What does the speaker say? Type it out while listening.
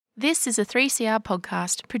This is a 3CR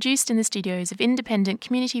podcast produced in the studios of independent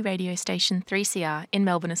community radio station 3CR in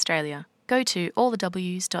Melbourne, Australia. Go to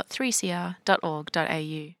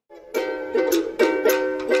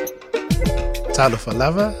allthews.3cr.org.au. Talofa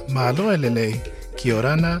lava, mahaloa lele, kia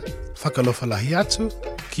orana, whakalofa lahi atu,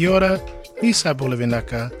 kia ora, nisa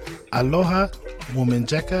bolavinaka, aloha, woman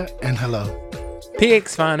jacka, and hello.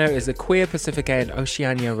 PX Whanau is a queer Pacifica and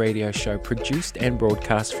Oceania radio show produced and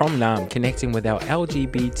broadcast from Nam, connecting with our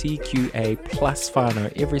LGBTQA plus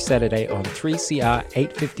whānau every Saturday on 3CR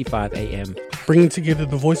 8:55 AM. Bringing together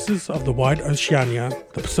the voices of the wide Oceania,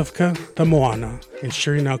 the Pacifica, the Moana, and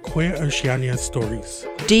sharing our queer Oceania stories.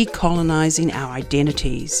 Decolonising our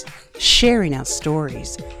identities, sharing our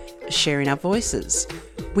stories, sharing our voices.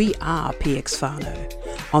 We are PX Whanau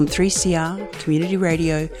on 3CR Community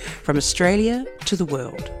Radio from Australia to the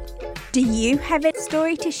world. Do you have a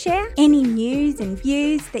story to share? Any news and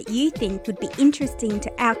views that you think would be interesting to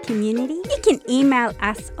our community? You can email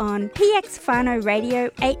us on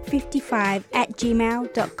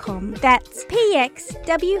pxwhanauradio855@gmail.com. That's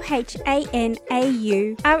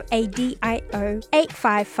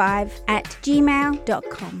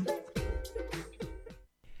pxwhanauradio855@gmail.com.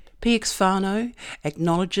 PX Whanau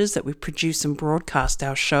acknowledges that we produce and broadcast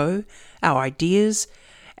our show, our ideas,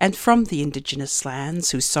 and from the Indigenous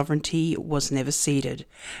lands whose sovereignty was never ceded,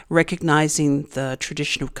 recognising the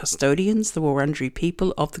traditional custodians, the Wurundjeri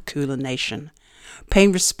people of the Kulin Nation,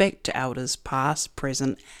 paying respect to elders past,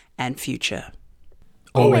 present and future.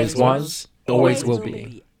 Always was, always will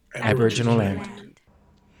be. Aboriginal land.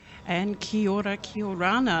 And kia ora, kia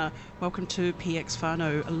orana. Welcome to PX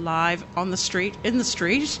Whanau live on the street, in the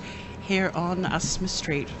street, here on Smith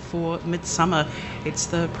Street for Midsummer. It's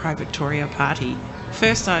the Pride Victoria party.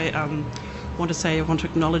 First, I want to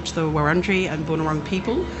acknowledge the Wurundjeri and Bunurong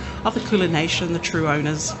people of the Kulin Nation, the true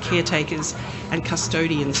owners, caretakers and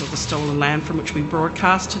custodians of the stolen land from which we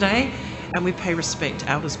broadcast today. And we pay respect to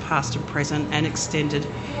elders past and present, and extended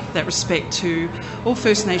that respect to all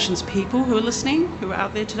First Nations people who are listening, who are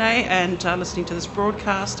out there today and listening to this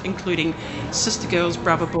broadcast, including sister girls,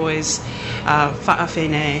 brother boys,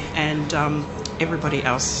 whaawhene, and everybody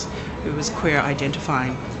else who is queer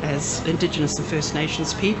identifying as Indigenous and First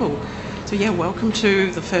Nations people. So yeah, welcome to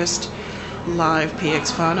the first live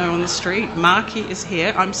PX Whanau on the street. Marqy is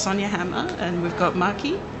here. I'm Sonia Hammer, and we've got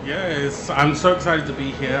Marqy. Yes, I'm so excited to be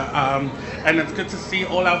here, and it's good to see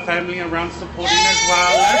all our family around supporting as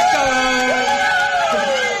well. Let's go!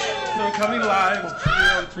 So we're coming live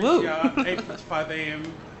here on 3CR, 8:55 AM,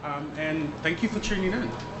 and thank you for tuning in.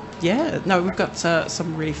 Yeah, no, we've got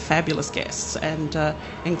some really fabulous guests, and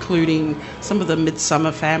including some of the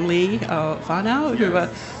Midsummer family whānau who are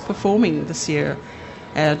performing this year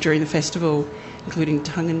during the festival, including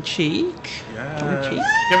Tongan Cheek. Yeah. Tongan Cheek.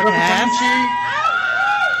 Give it up for Tongan Cheek.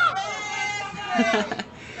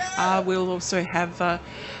 We'll also have a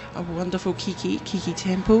wonderful Kiki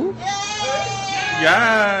Temple.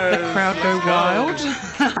 Yeah. The crowd go wild.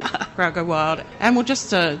 Crowd go wild. And we'll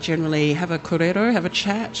just generally have a korero, have a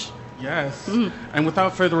chat. Yes. And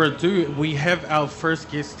without further ado, we have our first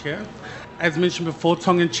guest here. As mentioned before,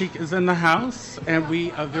 Tongan Cheek is in the house, and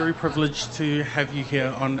we are very privileged to have you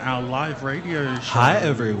here on our live radio show. Hi,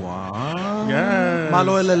 everyone. Yes.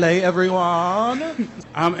 Malo lele, everyone.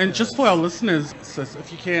 And just for our listeners, sis,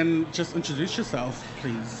 if you can just introduce yourself,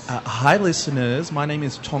 please. Hi, listeners. My name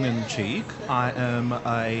is Tongan Cheek. I am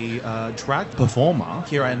a drag performer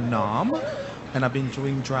here in Nam, and I've been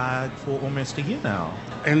doing drag for almost a year now.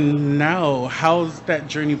 And now, how's that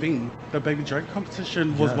journey been? The Baby Drag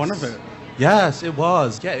competition was one of it. Yes, it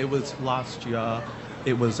was. Yeah, it was last year.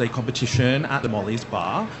 It was a competition at the Molly's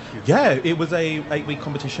Bar. Yeah, it was a 8-week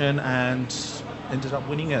competition and ended up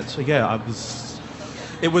winning it. So yeah,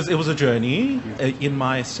 it was a journey. In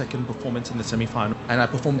my second performance in the semi-final, and I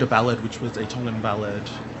performed a ballad, which was a Tongan ballad.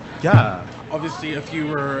 Yeah. Obviously, if you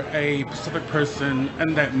were a Pacific person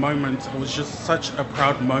in that moment, it was just such a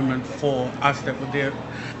proud moment for us that were there.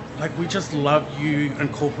 Like, we just love you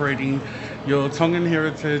incorporating your Tongan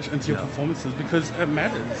heritage into your performances, because it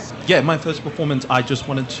matters. Yeah, my first performance, I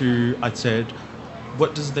said,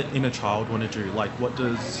 what does the inner child want to do? Like, what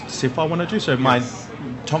does Sifa want to do? So my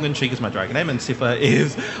Tongan Cheek is my dragon name, and Sifa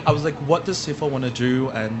is, I was like, what does Sifa want to do,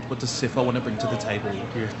 and what does Sifa want to bring to the table?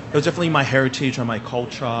 Yeah. It was definitely my heritage and my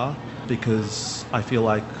culture, because I feel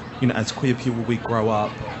like, as queer people, we grow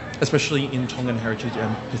up, especially in Tongan heritage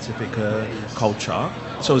and Pacifica culture.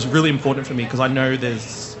 So it was really important for me, because I know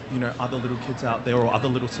there's, other little kids out there or other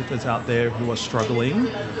little Sifas out there who are struggling,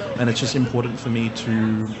 and it's just important for me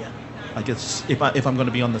to I guess if I'm going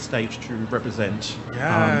to be on the stage to represent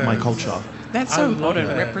my culture. That's so important,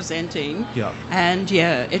 representing. Yeah. And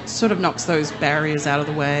it sort of knocks those barriers out of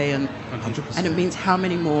the way, and 100%. and it means how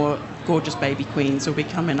many more gorgeous baby queens will be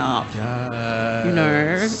coming up. Yeah. You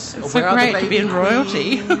know, it's so great to be in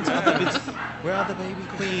royalty. Where are the baby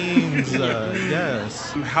queens?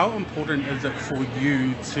 Yes. How important is it for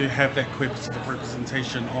you to have that queer Pacific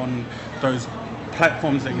representation on those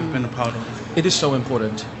platforms that you've been a part of? It is so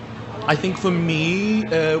important. I think for me,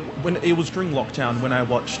 when it was during lockdown, when I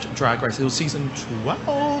watched Drag Race, it was season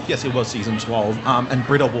 12. Yes, it was season 12. And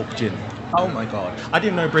Britta walked in. Oh my God. I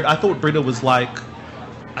didn't know Britta. I thought Britta was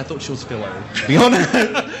I thought she was Philo, to be honest.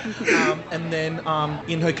 And then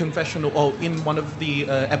in her confessional, in one of the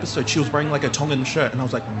episodes, she was wearing like a Tongan shirt. And I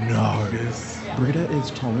was like, no, Britta is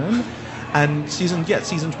Tongan. And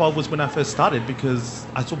season 12 was when I first started, because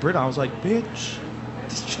I saw Britta. I was like, bitch,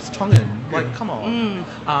 she's Tongan. Like, come on.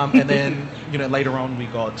 And then, later on we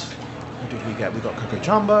got, what did we get? We got Coco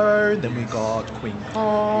Jumbo, then we got Queen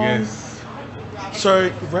Kong. Yes.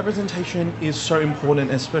 So representation is so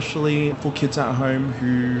important, especially for kids at home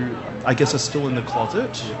who, I guess, are still in the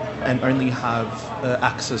closet and only have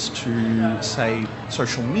access to, say,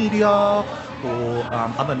 social media or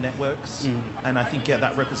other networks. And I think,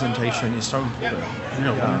 that representation is so important.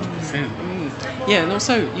 100%. Yeah, and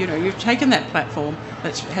also, you've taken that platform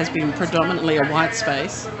that has been predominantly a white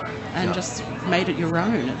space and just made it your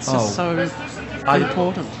own. It's just so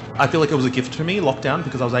important. I feel like it was a gift to me, lockdown,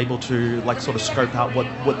 because I was able to sort of scope out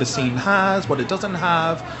what the scene has, what it doesn't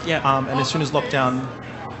have. Yeah. And as soon as lockdown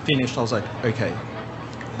finished, I was like, okay,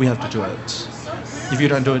 we have to do it. If you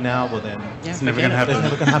don't do it now, well then it's never going to happen. It's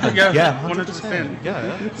never going to happen. Yeah, 100%.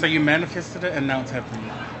 Yeah. So you manifested it and now it's happening.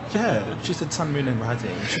 Yeah, she said sun, moon and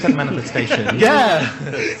rising. She said manifestation. Yeah.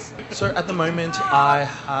 So at the moment,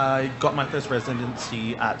 I got my first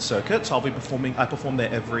residency at Circuit. So I'll be performing. I perform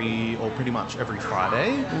there pretty much every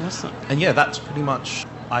Friday. Awesome. And that's pretty much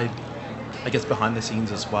I guess behind the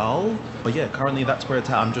scenes as well. But currently that's where it's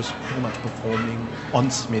at. I'm just pretty much performing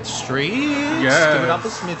on Smith Street. Yes. Give it up for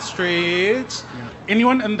Smith Street.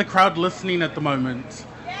 Anyone in the crowd listening at the moment?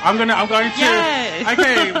 I'm going to. Yay!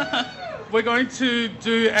 Okay. We're going to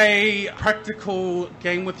do a practical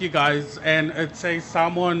game with you guys, and it's a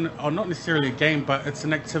Samoan, or not necessarily a game, but it's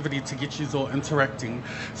an activity to get you all interacting.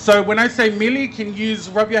 So when I say mili, can you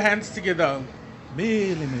rub your hands together?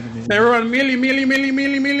 Mili. So everyone, mili.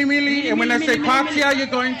 And when I say patia, you're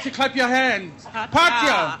going to clap your hands.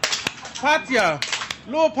 Patia.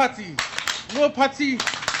 Loa pati.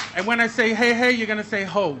 And when I say hey, you're going to say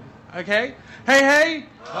ho. Okay? Hey.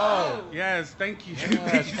 Oh. Yes, thank you.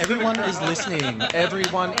 Yes, everyone is listening.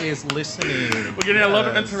 We're getting a lot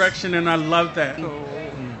of interaction, and I love that. Cool.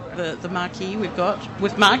 The Marqy we've got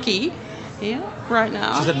with Marqy here right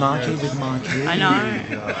now. She said Marqy with Marqy. I know.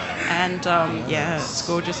 And it's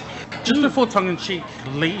gorgeous. Just before Tongan Cheek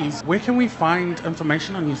leaves, where can we find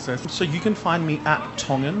information on you, sis? So you can find me at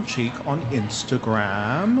Tongan Cheek on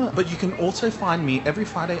Instagram, but you can also find me every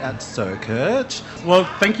Friday at Circuit. Well,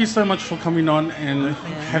 thank you so much for coming on and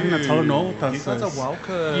having a talanoa with us. You guys are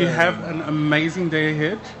welcome. You have an amazing day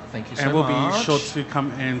ahead. Thank you so much. And we'll be sure to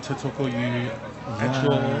come and to talk to you at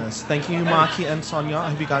your... Thank you, Marqy and Sonia. I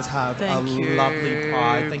hope you guys have a lovely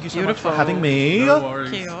Pride. Thank you so much for having me. No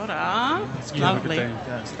worries. Kia ora. It's lovely.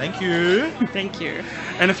 Yes, thank you. Thank you.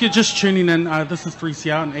 And if you're just tuning in, this is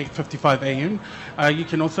 3CR on 8:55 a.m. You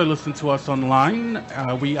can also listen to us online.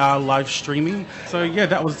 We are live streaming. So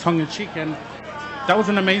that was Tongan Cheek, and that was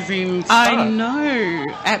an amazing start. I know.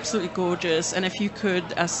 Absolutely gorgeous. And if you could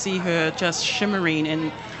see her just shimmering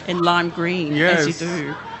in lime green, as you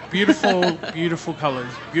do. Beautiful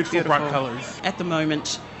colours. Beautiful bright colours. At the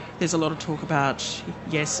moment, there's a lot of talk about,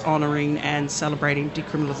 honouring and celebrating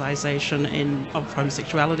decriminalisation of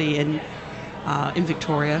homosexuality in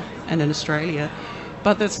Victoria and in Australia.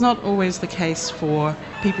 But that's not always the case for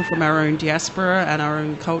people from our own diaspora and our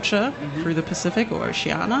own culture through the Pacific or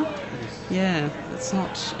Oceania. Yeah, it's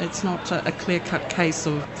not a clear-cut case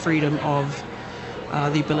of freedom of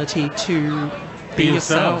the ability to be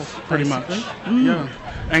yourself, pretty much. Yeah.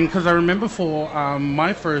 And because I remember for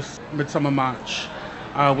my first Midsummer March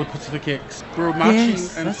with Pacific X, we were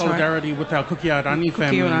marching in solidarity with our Kukiarani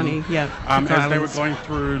family. As they were going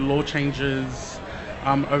through law changes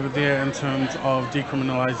over there in terms of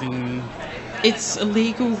decriminalising. It's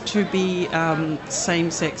illegal to be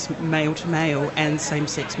same-sex male-to-male and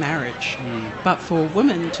same-sex marriage. But for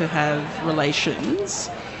women to have relations,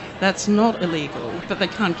 that's not illegal. But they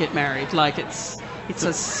can't get married. Like, it's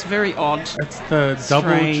a very odd, it's the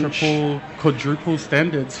double, strange... triple, quadruple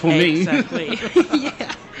standards for me. Exactly.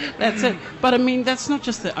 Yeah. That's it. But I mean, that's not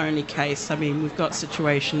just the only case. I mean, we've got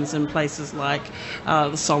situations in places like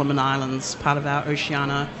the Solomon Islands, part of our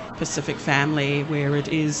Oceania Pacific family, where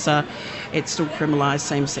it's still criminalised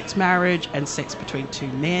same-sex marriage and sex between two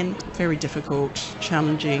men. Very difficult,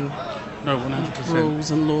 challenging 100%.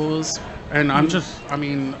 rules and laws. And I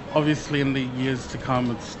mean, obviously in the years to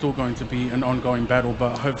come, it's still going to be an ongoing battle,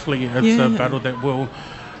 but hopefully it's a battle that will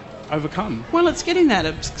overcome. Well, it's getting that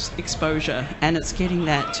exposure, and it's getting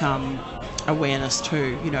that awareness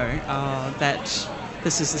too, that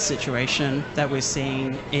this is the situation that we're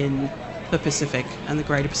seeing in the Pacific and the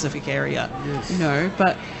greater Pacific area,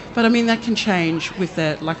 but I mean, that can change with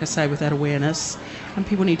that, like I say, with that awareness, and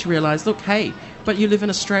people need to realise, look, hey, but you live in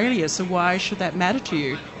Australia, so why should that matter to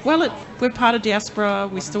you? Well, we're part of diaspora,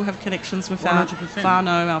 we still have connections with our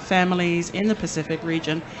whānau, our families in the Pacific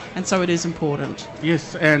region, and so it is important.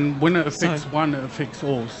 Yes, and when it affects one, it affects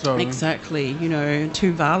all. So exactly,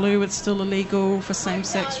 Tuvalu, it's still illegal for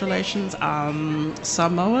same-sex relations.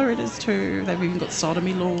 Samoa, it is too. They've even got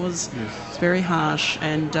sodomy laws. Yes. It's very harsh,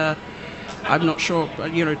 and I'm not sure,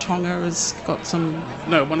 Tonga has got some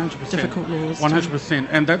 100%. difficult laws. 100%.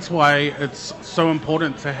 And that's why it's so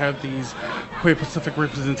important to have these queer Pacific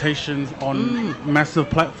representations on massive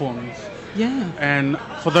platforms. Yeah. And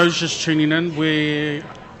for those just tuning in,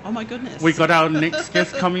 oh my goodness, we got our next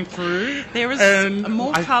guest coming through. There is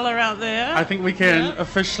more colour out there. I think we can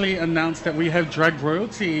officially announce that we have drag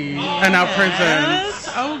royalty in our presence.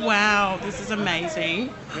 Oh wow, this is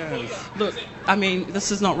amazing. Yes. Look, I mean,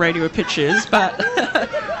 this is not radio pictures, but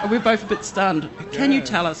we're both a bit stunned. Can you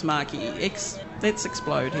tell us, Marqy? Let's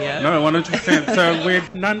explode here. No, 100%. So we're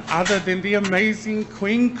none other than the amazing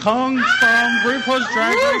Queen Kong from RuPaul's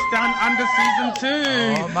Drag Race Down Under Season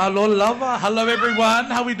 2. Oh, my Lord lover. Hello, everyone.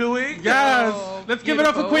 How we doing? Yes. Let's give it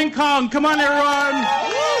up for Queen Kong. Come on, everyone.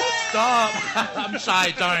 Stop. I'm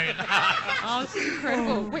shy, don't. Oh, this is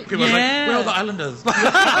incredible. Wait, People are like, where are the islanders?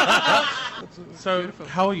 So,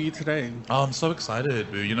 how are you today? Oh, I'm so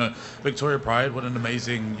excited, boo. Victoria Pride, what an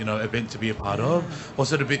amazing, event to be a part of.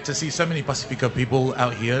 Also, to see so many Pacifica people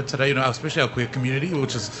out here today, especially our queer community,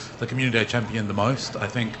 which is the community I champion the most. I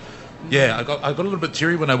think, I got a little bit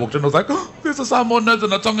teary when I walked in. I was like, oh, there's a Samoan nose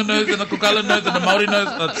and a Tongan nose and a Kokala nose and a Maori nose.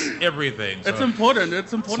 That's everything. So, it's important.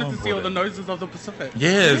 It's important to see all the noses of the Pacific.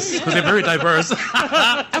 Yes, because they're very diverse.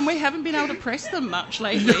 And we haven't been able to press them much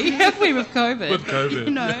lately, have we, with COVID? With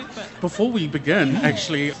COVID. But before we begin,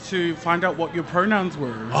 actually, to find out what your pronouns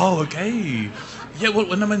were. Oh, okay. Yeah, well,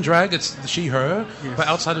 when I'm in drag, it's she, her. Yes. But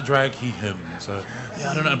outside of drag, he, him. So,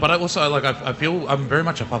 I don't know. But I also, I feel I'm very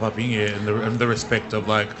much a papapinge in the respect of,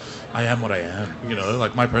 I am what I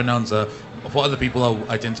am. My pronouns are, for other people,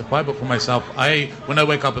 I'll identify. But for myself, when I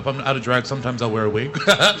wake up, if I'm out of drag, sometimes I'll wear a wig.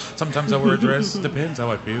 Sometimes I'll wear a dress. Depends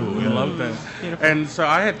how I feel. I love that. Beautiful. And so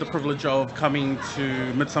I had the privilege of coming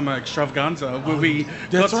to Midsummer Extravaganza, where we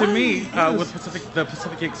got to meet with the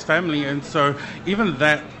Pacific X family. And so even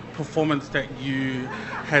that performance that you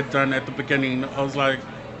had done at the beginning, I was like,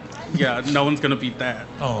 yeah, no one's going to beat that.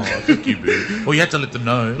 Oh, thank you, boo. Well, you had to let them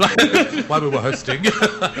know why we were hosting.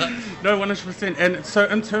 No, 100%. And so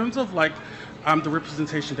in terms of the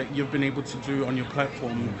representation that you've been able to do on your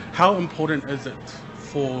platform, how important is it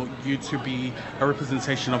for you to be a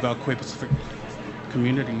representation of our queer Pacific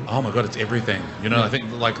community? Oh my God, it's everything. I think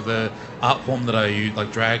the art form that I use,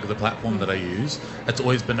 drag, the platform that I use, it's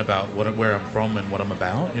always been about where I'm from and what I'm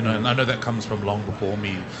about. And I know that comes from long before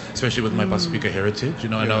me, especially with my Pacifica heritage.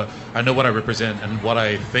 I know what I represent and what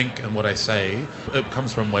I think and what I say. It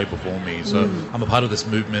comes from way before me. So I'm a part of this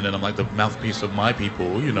movement, and I'm the mouthpiece of my people.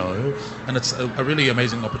 And it's a really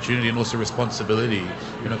amazing opportunity and also responsibility.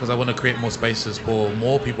 Because I want to create more spaces for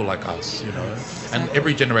more people like us. And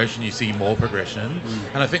every generation you see more progression.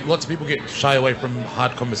 And I think lots of people get shy away from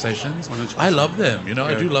hard conversations. 100%. I love them,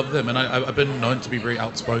 I do love them, and I've been known to be very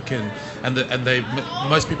outspoken. And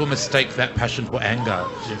most people mistake that passion for anger,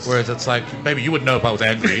 whereas it's maybe you would know if I was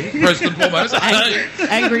angry, first and foremost.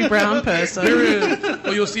 Angry brown person.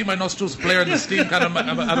 Well, you'll see my nostrils flare and the steam kind of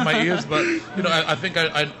out of my ears, but I think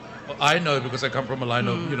I know, because I come from a line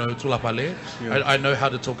of, tulapale. I know how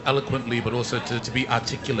to talk eloquently, but also to be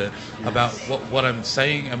articulate about what I'm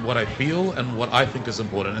saying and what I feel and what I think is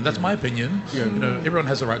important. And that's my opinion. Everyone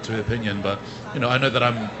has a right to an opinion, but, I know that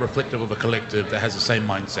I'm reflective of a collective that has the same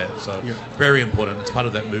mindset. So very important. It's part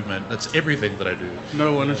of that movement. That's everything that I do.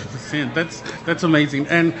 No, 100%. That's amazing.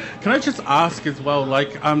 And can I just ask as well,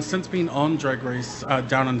 since being on Drag Race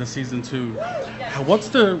Down Under Season 2, what's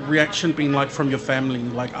the reaction been like from your family,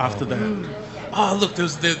 after that? Oh, look,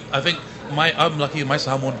 I think I'm lucky. My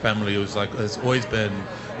Samoan family has always been,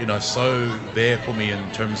 so there for me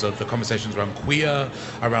in terms of the conversations around queer,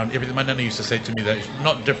 around everything. My nana used to say to me that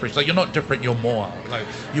not different. Like, you're not different, you're more. Like,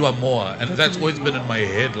 you are more. And that's always been in my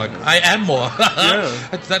head. Like, I am more.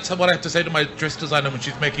 That's what I have to say to my dress designer when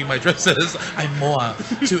she's making my dresses. I'm more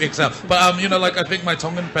to excel. But I think my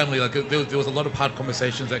Tongan family, like, there was a lot of hard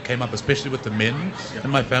conversations that came up, especially with the men in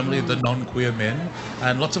my family, the non-queer men,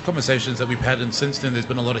 and lots of conversations that we've had. And since then, there's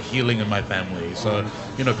been a lot of healing in my family. So,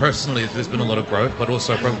 personally, there's been a lot of growth, but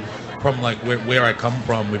also from like where I come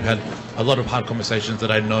from, we've had a lot of hard conversations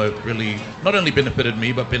that I know really not only benefited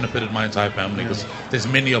me, but benefited my entire family, because there's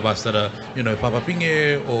many of us that are,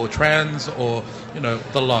 papapinge or trans or,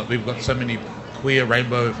 the lot. We've got so many queer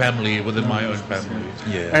rainbow family within my own family.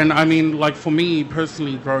 Yeah. And I mean, like, for me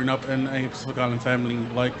personally, growing up in a Pacific Island family,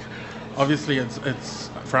 like, obviously it's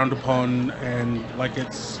frowned upon, and like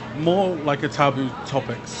it's more like a taboo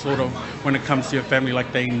topic, sort of, when it comes to your family.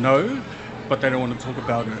 Like, they know, but they don't want to talk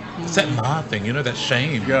about it. It's that ma thing, that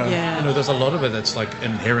shame. Yeah. There's a lot of it that's like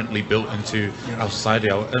inherently built into our society,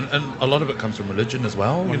 and a lot of it comes from religion as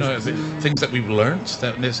well. Things that we've learnt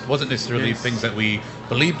that wasn't necessarily things that we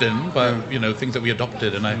believed in, but things that we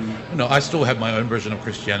adopted. And I still have my own version of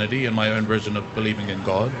Christianity and my own version of believing in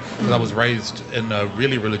God, because I was raised in a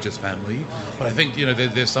really religious family. But I think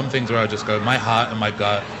there's some things where I just go, my heart and my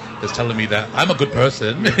gut is telling me that I'm a good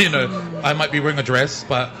person. I might be wearing a dress,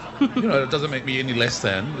 but it doesn't make me any less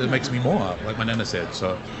than. It makes me more, like my nana said.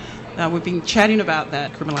 So we've been chatting about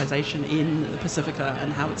that criminalisation in the Pacifica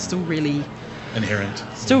and how it's still really inherent,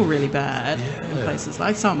 still really bad in places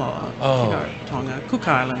like Samoa, Tonga, Cook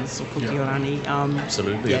Islands, or Kukiorani.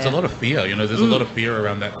 Absolutely, it's a lot of fear. There's a lot of fear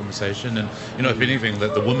around that conversation, and if anything,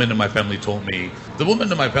 that the women in my family taught me. The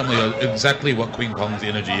women in my family are exactly what Queen Kong's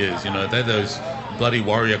energy is. They're those bloody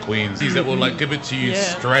warrior queens. These that will like give it to you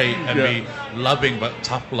straight and be loving but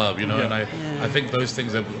tough love. And I think those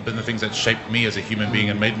things have been the things that shaped me as a human being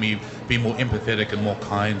and made me be more empathetic and more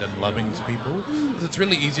kind and loving to people. It's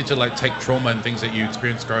really easy to like take trauma and things that you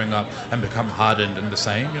experience growing up and become hardened and the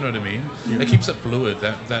same. You know what I mean? It keeps it fluid.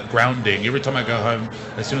 That grounding. Every time I go home,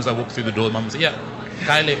 as soon as I walk through the door, Mum will say,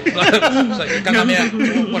 Kylie. It's like,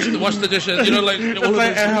 wash the dishes. All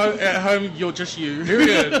like at home, you're just you.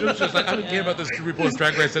 Period. It's just like, I don't care about this RuPaul's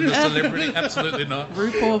Drag Race and the celebrity. Absolutely not.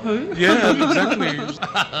 RuPaul who? Yeah, exactly.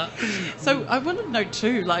 So I want to know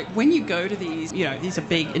too, like, when you go to these, these are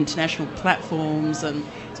big international platforms and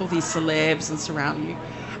it's all these celebs and surround you.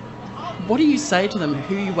 What do you say to them?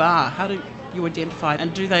 Who you are? How do you identify?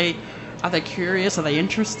 And are they curious? Are they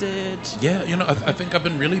interested? Yeah, I think I've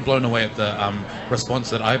been really blown away at the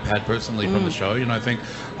response that I've had personally from the show. I think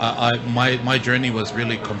my journey was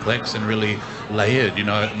really complex and really layered.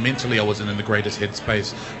 Mentally I wasn't in the greatest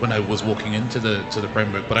headspace when I was walking into the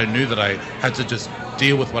framework, but I knew that I had to just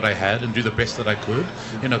deal with what I had and do the best that I could.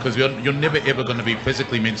 Because you're never ever going to be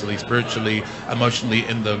physically, mentally, spiritually, emotionally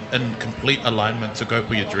in complete alignment to go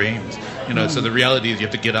for your dreams. So the reality is you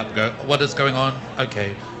have to get up and go, what is going on?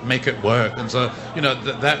 Okay, make it work. And so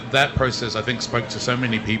that process I think spoke to so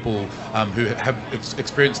many people who have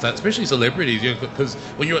experienced that, especially celebrities, because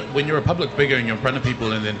when you're a public figure and you're in front of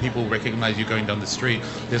people and then people recognize you going down the street,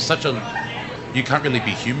 there's such you can't really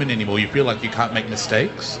be human anymore. You feel like you can't make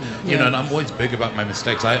mistakes, and I'm always big about my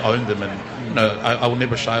mistakes. I own them, and I will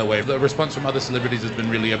never shy away. The response from other celebrities has been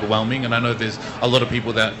really overwhelming, and I know there's a lot of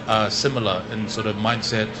people that are similar in sort of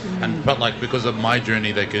mindset, and felt like because of my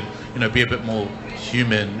journey they could be a bit more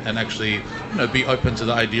human and actually be open to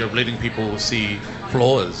the idea of letting people see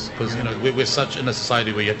flaws, because we're such in a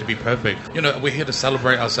society where you have to be perfect. We're here to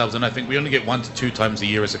celebrate ourselves, and I think we only get 1 to 2 times a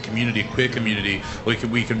year as a community, a queer community, where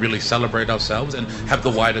we can really celebrate ourselves and have the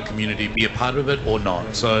wider community be a part of it or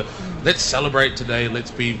not. So let's celebrate today.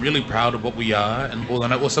 Let's be really proud of what we are, and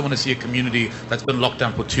I also want to see a community that's been locked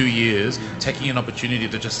down for 2 years taking an opportunity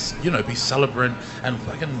to just be celebrant and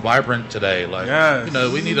fucking vibrant today. Like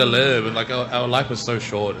we need to live, and like our life is so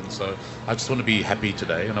short, and so I just want to be happy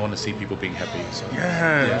today, and I want to see people being happy. So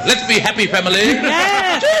let's be happy, family.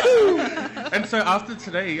 And so after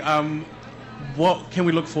today, what can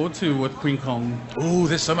we look forward to with Queen Kong? Oh,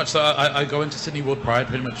 there's so much. So I go into Sydney World Pride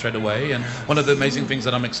pretty much straight away, and one of the amazing things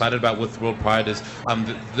that I'm excited about with World Pride is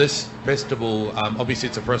this festival. Obviously,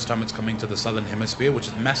 it's the first time it's coming to the Southern Hemisphere, which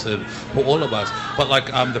is massive for all of us. But like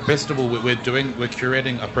the festival we're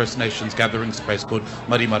curating a First Nations gathering space called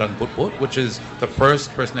Marimarang Putput, which is the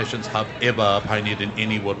first First Nations hub ever pioneered in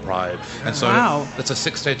any World Pride. And so it's a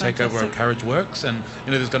 6-day takeover of Carriage Works, and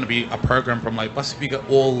there's going to be a program from like Pacifica,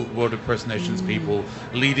 all World of First Nations Nations people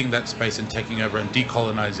leading that space and taking over and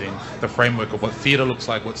decolonizing the framework of what theatre looks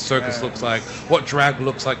like, what circus looks like, what drag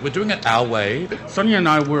looks like. We're doing it our way. Sonia and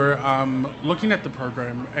I were looking at the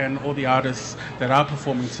program and all the artists that are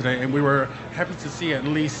performing today, and we were happy to see at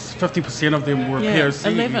least 50% of them were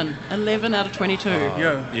POC. 11 out of 22.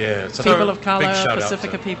 Yeah. So people of colour, big shout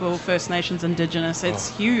Pacifica out people, First Nations, Indigenous.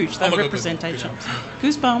 It's huge. That representation.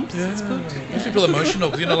 Goosebumps. It's good. Makes me feel emotional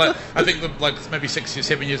because, you know, like I think like maybe 6 or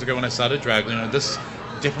 7 years ago when I started drag, you know, this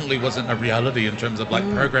definitely wasn't a reality in terms of like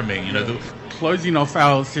programming, you know. Closing off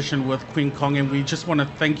our session with Queen Kong, and we just want to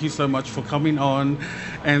thank you so much for coming on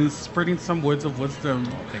and spreading some words of wisdom.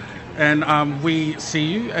 Thank you. And we see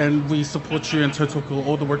you and we support you in Tautoko,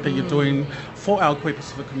 all the work that you're doing for our Queer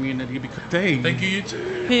Pacific community. Thank you, you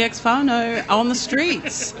too. PX Whanau on the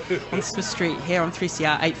streets, on Smith Street here on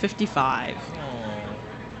 3CR 855.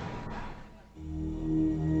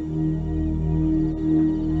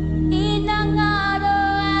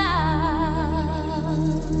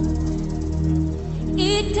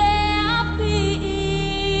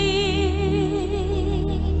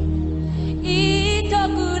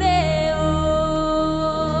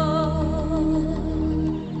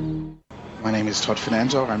 My name is Todd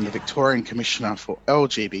Fernando. I'm the Victorian Commissioner for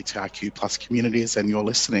LGBTIQ plus communities, and you're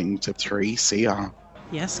listening to 3CR.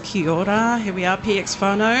 Yes, kia ora. Here we are, PX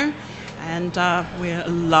Whanau, and we're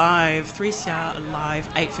live, 3CR live,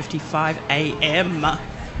 8:55 a.m.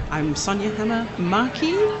 I'm Sonia and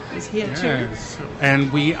Marqy is here too.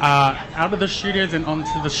 And we are out of the studios and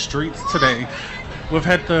onto the streets today. We've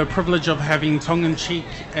had the privilege of having Tongan Cheek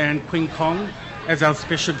and Queen Kong as our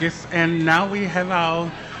special guests, and now we have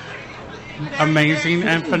our amazing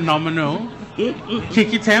and phenomenal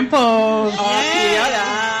Kiki Temples. Kia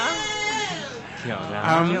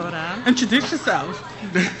ora. Introduce yourself.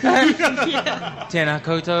 Tēnā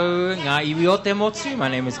koutou, ngā iwi o te motu. My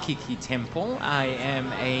name is Kiki Temple. I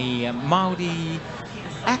am a Māori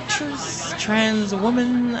actress, trans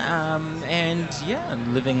woman, and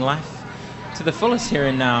living life to the fullest here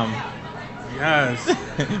in Yes.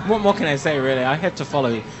 What more can I say, really? I had to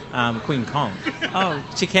follow Queen Kong. Oh,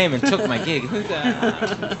 she came and took my gig.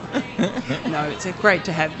 No, it's great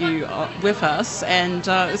to have you with us, and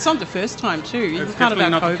it's not the first time too. You're It's part of definitely our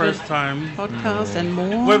not the COVID first time. podcast and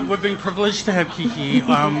more. We've been privileged to have Kiki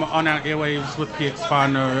on our airwaves with PX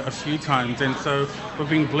Whanau a few times, and so we've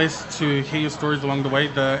been blessed to hear your stories along the way,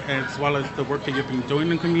 as well as the work that you've been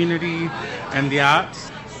doing in the community and the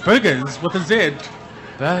arts. Burgers with a Z.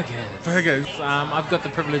 Burgers. I've got the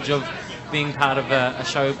privilege of being part of a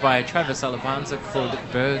show by Travis Alabanza called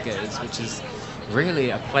Burgers, which is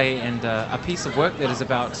really a play and a piece of work that is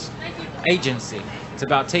about agency. It's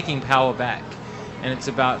about taking power back, and it's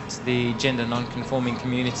about the gender non-conforming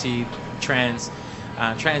community, trans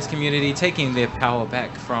community, taking their power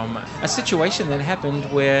back from a situation that happened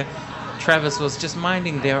where Travis was just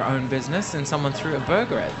minding their own business and someone threw a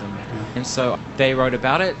burger at them. And so they wrote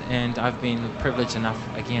about it, and I've been privileged enough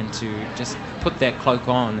again to just put that cloak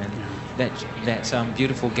on and that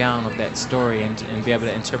beautiful gown of that story and be able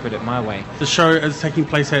to interpret it my way. The show is taking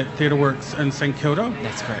place at Theatre Works in St Kilda.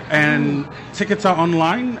 That's correct. And tickets are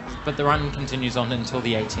online. But the run continues on until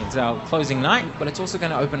the 18th. It's our closing night, but it's also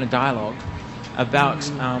going to open a dialogue about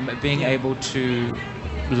being able to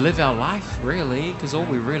live our life, really, because all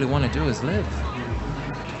we really want to do is live.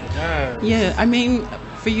 Yeah, I mean,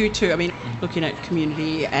 for you too, I mean, looking at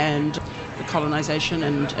community and colonisation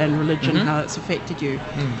and religion, how it's affected you.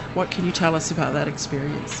 What can you tell us about that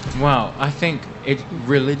experience? Well, I think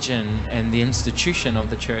religion and the institution of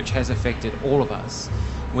the church has affected all of us,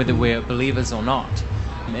 whether we're believers or not,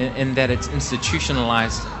 in that it's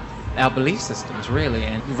institutionalized our belief systems, really.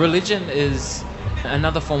 And religion is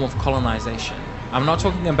another form of colonization. I'm not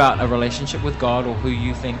talking about a relationship with God or who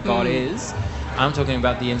you think God is. I'm talking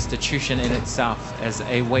about the institution in itself as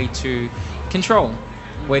a way to control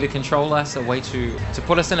us, a way to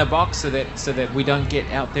put us in a box so that we don't get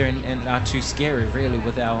out there and are too scary, really,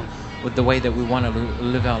 with the way that we want to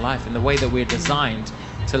live our life and the way that we're designed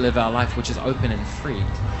to live our life, which is open and free.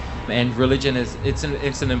 And religion it's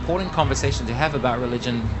an important conversation to have about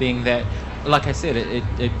religion, being that, like I said,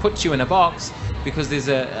 it puts you in a box because there's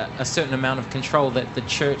a certain amount of control that the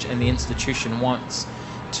church and the institution wants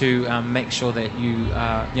to make sure that you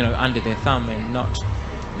are, under their thumb and not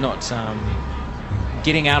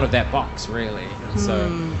getting out of that box, really. So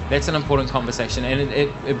that's an important conversation, and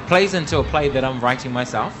it plays into a play that I'm writing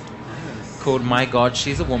myself called My God,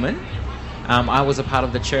 She's a Woman. I was a part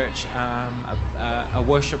of the church, a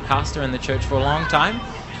worship pastor in the church for a long time.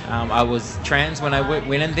 I was trans when I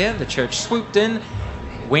went in there. The church swooped in,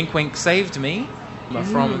 wink wink, saved me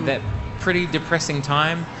from that pretty depressing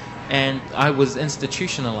time, and I was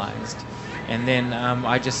institutionalized. And then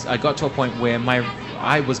I got to a point where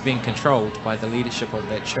I was being controlled by the leadership of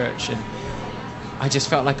that church, and I just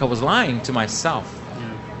felt like I was lying to myself.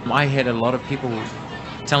 I had a lot of people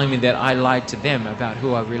telling me that I lied to them about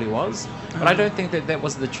who I really was, but I don't think that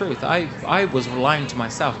was the truth. I was lying to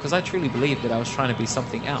myself because I truly believed that I was trying to be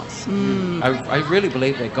something else. I really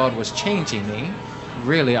believed that God was changing me.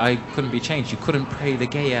 Really, I couldn't be changed. You couldn't pray the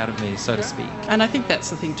gay out of me, so to speak. And I think that's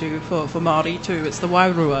the thing too for Māori too. It's the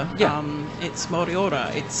wairua. Yeah. It's Māori ora.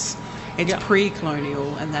 It's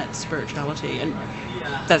pre-colonial, and that spirituality and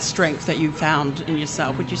that strength that you found in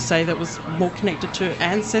yourself. Would you say that was more connected to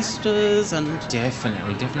ancestors? And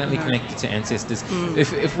definitely connected to ancestors.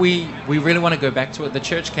 If we really want to go back to it, the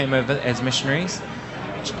church came over as missionaries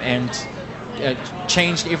and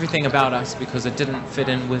changed everything about us because it didn't fit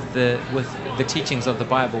in with the teachings of the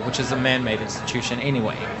Bible, which is a man-made institution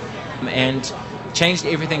anyway, and changed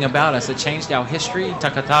everything about us. It changed our history,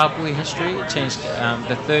 takatapui history. It changed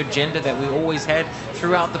the third gender that we always had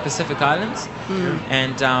throughout the Pacific Islands,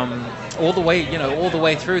 and all the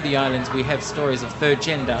way through the islands we have stories of third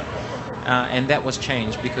gender, and that was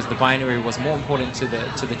changed because the binary was more important to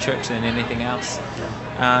the church than anything else.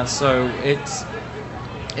 So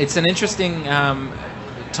it's an interesting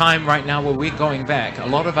time right now where we're going back. A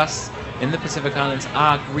lot of us in the Pacific Islands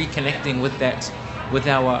are reconnecting with that, with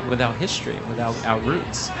our history, with our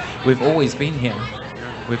roots. We've always been here.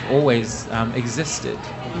 We've always existed.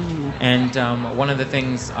 And one of the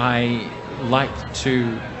things I like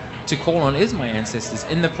to call on is my ancestors.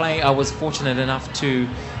 In the play, I was fortunate enough to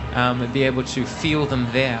be able to feel them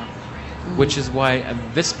there, which is why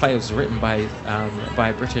this play was written by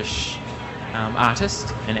a British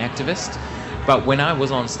artist and activist. But when I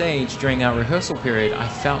was on stage during our rehearsal period, I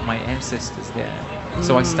felt my ancestors there.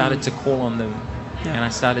 So I started to call on them, and I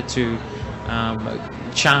started to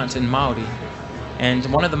chant in Māori. And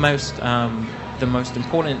one of the most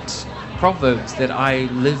important proverbs that I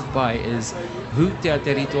live by is "Hu te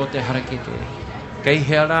aterito te harakeke, kei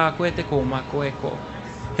he rā koe te ko ma koe ko.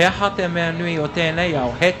 He aha te mea nui o tēnei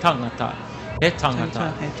au, he tangata, he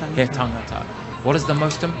tangata, he tangata." What is the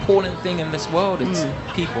most important thing in this world? It's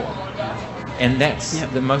people. And that's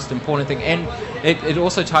the most important thing. And it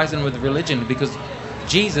also ties in with religion, because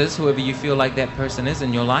Jesus, whoever you feel like that person is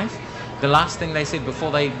in your life, the last thing they said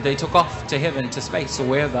before they took off to heaven, to space or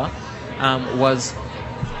wherever, was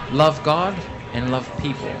love God and love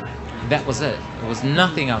people. That was it. It was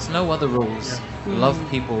nothing else, no other rules. Love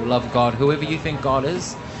people, love God. Whoever you think God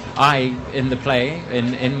is, in the play,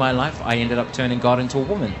 in my life, I ended up turning God into a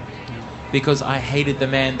woman. Because I hated the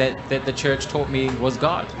man that the church taught me was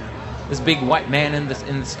God. This big white man in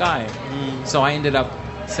the sky. So I ended up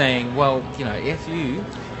saying, well, F you.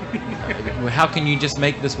 How can you just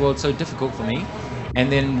make this world so difficult for me? And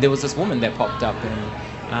then there was this woman that popped up, and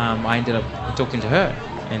I ended up talking to her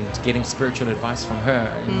and getting spiritual advice from her.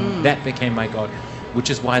 And that became my God, which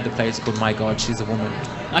is why the play is called My God, She's a Woman.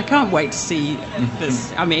 I can't wait to see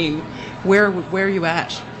this. I mean, where are you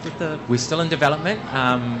at? We're still in development.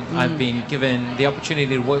 I've been given the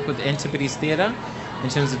opportunity to work with Antipodes Theatre in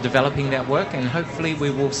terms of developing that work, and hopefully we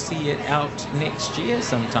will see it out next year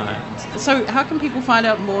sometime. So how can people find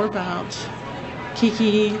out more about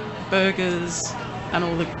Kiki, burgers, and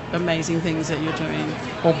all the amazing things that you're doing?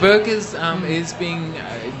 Well, burgers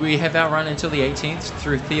we have our run until the 18th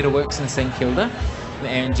through Theatre Works in St Kilda.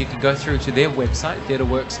 And you can go through to their website,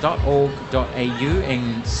 theatreworks.org.au,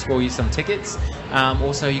 and score you some tickets.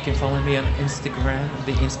 Also, you can follow me on Instagram,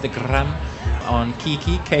 on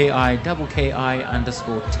Kiki, KIKI_temple.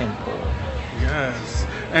 Yes.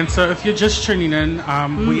 And so if you're just tuning in,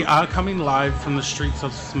 we are coming live from the streets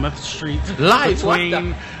of Smith Street. Live?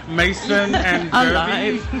 Between Mason and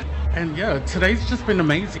Derby. And today's just been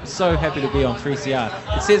amazing. So happy to be on 3CR.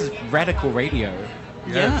 It says Radical Radio.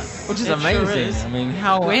 Yes. Which is amazing. Sure is. I mean,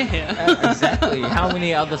 we're here. Exactly. How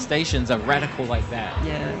many other stations are radical like that?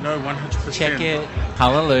 Yeah. No, 100%. Check it.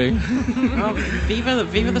 Hallelujah. Oh,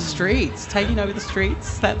 viva the streets. Taking over the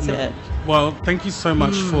streets. That's it. Well, thank you so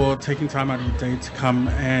much for taking time out of your day to come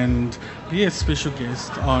and be a special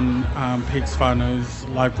guest on PX Whanau's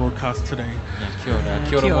live broadcast today. Kia ora.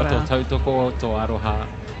 Kia ora moto tautoko to aroha.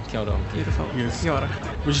 Beautiful. Yes. Kia ora.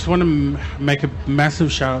 We just want to make a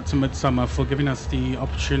massive shout out to Midsummer for giving us the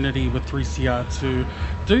opportunity with 3CR to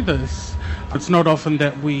do this. It's not often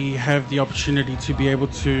that we have the opportunity to be able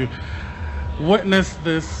to witness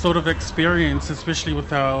this sort of experience, especially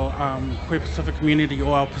with our queer Pacific community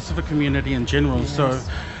or our Pacific community in general. Yes. So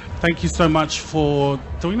thank you so much for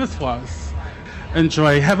doing this for us.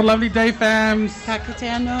 Enjoy. Have a lovely day, fams. Ka kite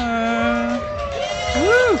anō.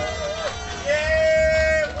 Woo!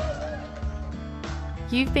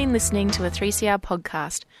 You've been listening to a 3CR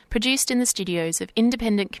podcast produced in the studios of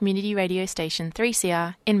independent community radio station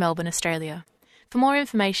 3CR in Melbourne, Australia. For more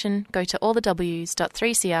information, go to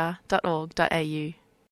allthews.3cr.org.au.